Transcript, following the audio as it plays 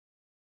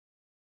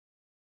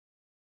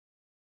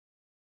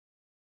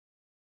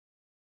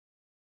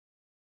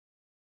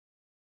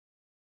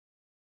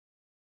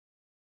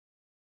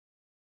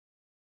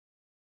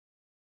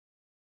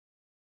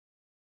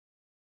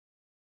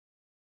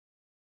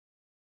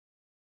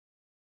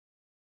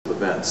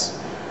events.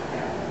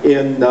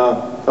 In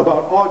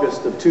about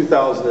August of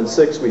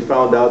 2006, we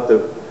found out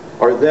that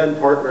our then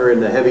partner in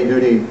the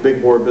heavy-duty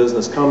big bore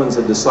business, Cummins,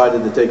 had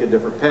decided to take a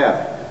different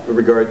path with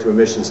regard to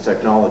emissions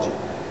technology.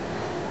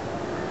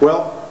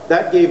 Well,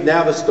 that gave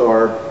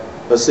Navistar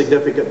a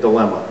significant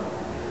dilemma.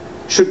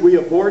 Should we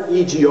abort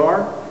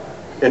EGR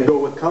and go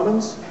with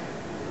Cummins,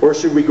 or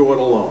should we go it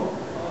alone?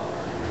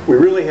 We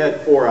really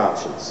had four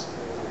options.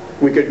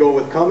 We could go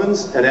with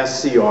Cummins and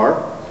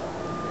SCR.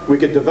 We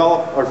could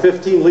develop our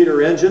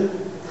 15-liter engine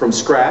from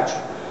scratch.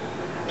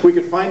 We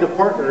could find a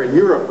partner in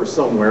Europe or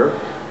somewhere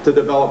to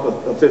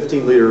develop a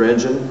 15-liter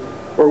engine,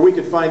 or we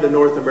could find a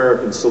North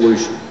American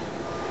solution.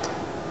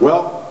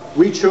 Well,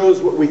 we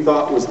chose what we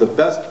thought was the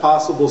best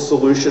possible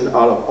solution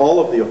out of all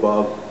of the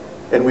above,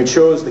 and we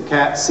chose the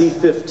CAT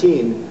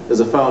C15 as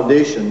a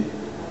foundation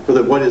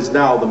for what is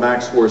now the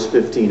MaxxForce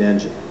 15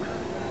 engine.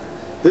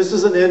 This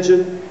is an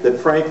engine that,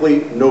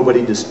 frankly,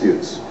 nobody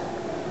disputes.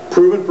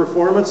 Proven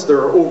performance: there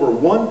are over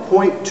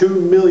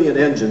 1.2 million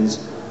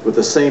engines with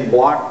the same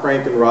block,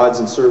 crank, and rods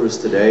in service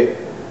today,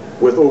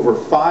 with over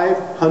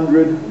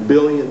 500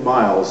 billion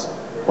miles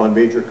on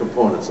major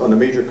components, on the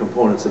major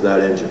components of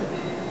that engine.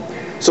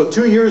 So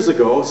 2 years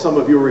ago, some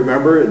of you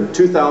remember, in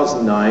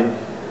 2009,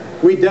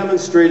 we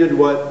demonstrated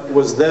what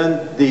was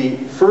then the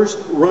first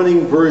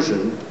running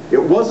version.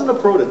 It wasn't a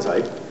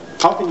prototype.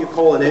 How can you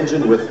call an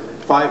engine with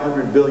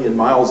 500 billion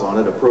miles on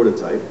it a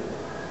prototype?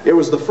 It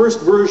was the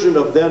first version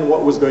of then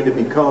what was going to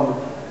become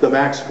the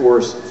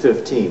MaxxForce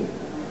 15.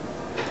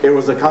 It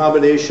was a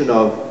combination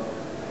of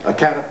a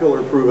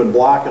Caterpillar proven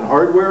block and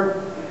hardware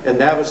and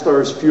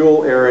Navistar's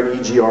fuel, air, and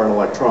EGR and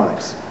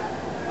electronics.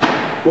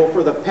 Well,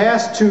 for the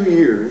past 2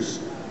 years,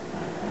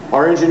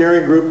 our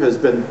engineering group has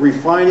been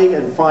refining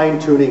and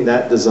fine-tuning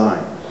that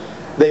design.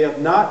 They have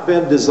not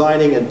been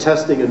designing and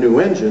testing a new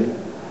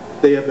engine.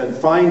 They have been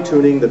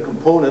fine-tuning the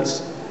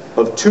components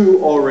of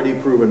two already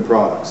proven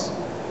products.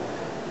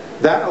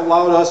 That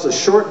allowed us a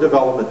short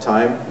development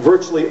time,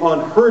 virtually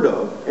unheard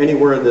of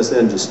anywhere in this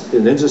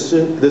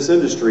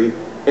industry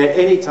at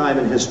any time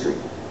in history.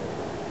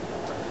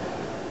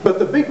 But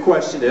the big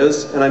question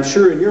is, and I'm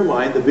sure in your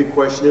mind the big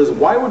question is,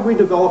 why would we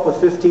develop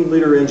a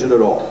 15-liter engine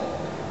at all?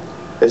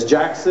 As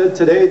Jack said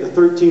today, the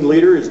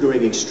 13-liter is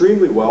doing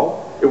extremely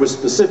well. It was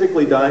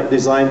specifically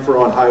designed for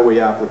on-highway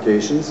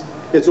applications.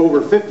 It's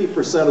over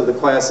 50% of the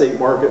Class 8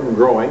 market and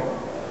growing.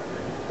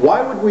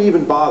 Why would we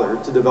even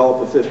bother to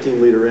develop a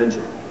 15-liter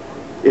engine?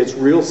 It's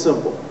real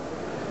simple.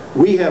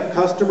 We have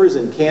customers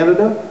in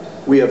Canada,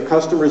 we have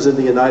customers in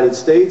the United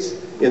States,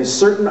 in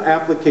certain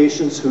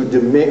applications who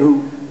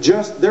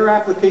their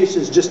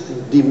applications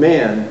just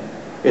demand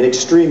an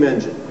extreme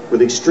engine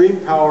with extreme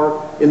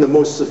power in the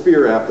most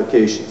severe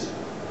applications.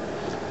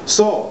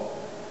 So,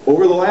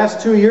 over the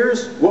last 2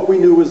 years, what we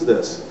knew was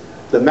this.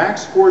 The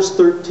MaxxForce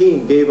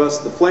 13 gave us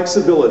the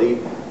flexibility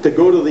to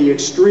go to the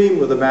extreme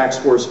with the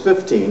MaxxForce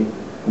 15.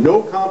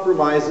 No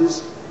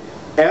compromises,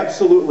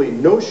 absolutely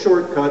no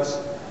shortcuts.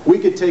 We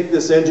could take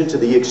this engine to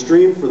the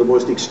extreme for the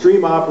most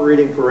extreme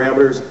operating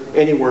parameters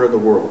anywhere in the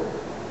world.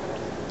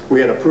 We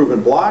had a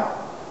proven block,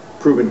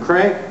 proven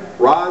crank,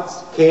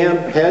 rods, cam,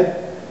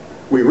 head.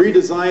 We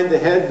redesigned the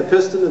head, the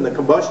piston, and the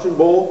combustion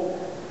bowl.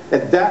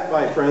 And that,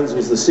 my friends,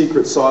 was the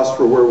secret sauce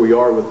for where we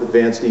are with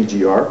advanced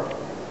EGR.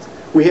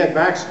 We had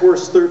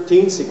MaxxForce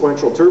 13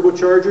 sequential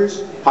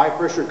turbochargers,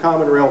 high-pressure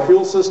common rail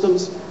fuel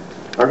systems,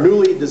 our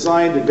newly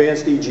designed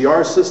advanced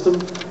EGR system,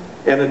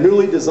 and a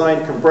newly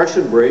designed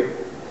compression brake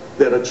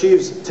that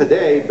achieves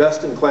today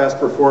best-in-class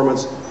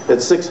performance at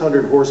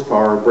 600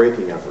 horsepower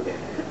braking effort.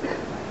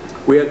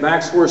 We had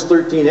MaxxForce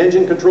 13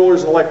 engine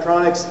controllers and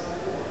electronics,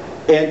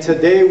 and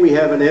today we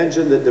have an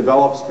engine that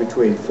develops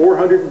between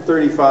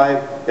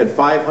 435 and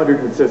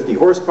 550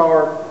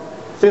 horsepower,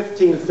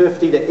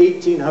 1550 to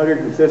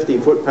 1850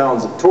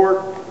 foot-pounds of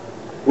torque,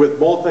 with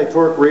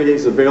multi-torque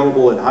ratings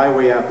available in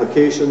highway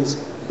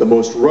applications, the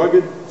most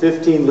rugged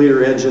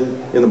 15-liter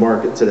engine in the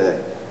market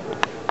today.